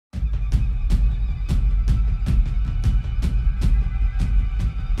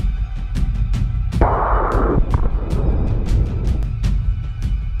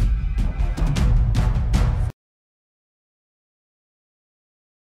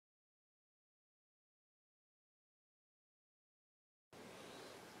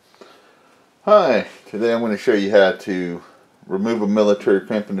Hi, today I'm going to show you how to remove a military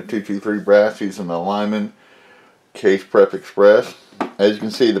crimp in the 223 brass using the Lyman Case Prep Express. As you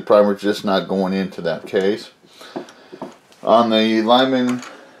can see, the primer is just not going into that case. On the Lyman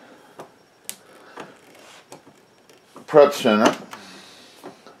Prep Center,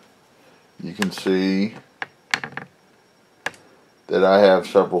 you can see that I have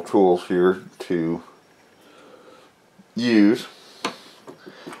several tools here to use.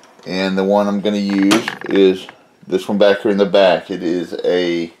 And the one I'm going to use is this one back here in the back.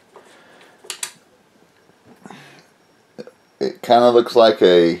 It kind of looks like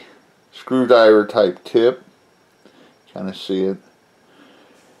a screwdriver type tip. Kind of see it.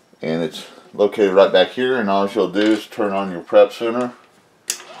 And it's located right back here, and all you'll do is turn on your prep center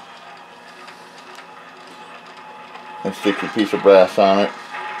and stick your piece of brass on it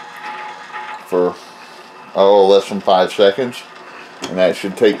for less than 5 seconds. And that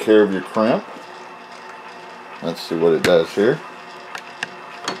should take care of your crimp. Let's see what it does here.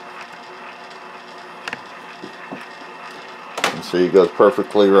 And see, it goes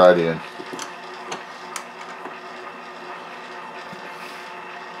perfectly right in.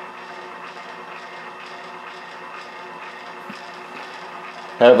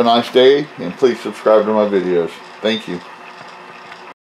 Have a nice day, and please subscribe to my videos. Thank you.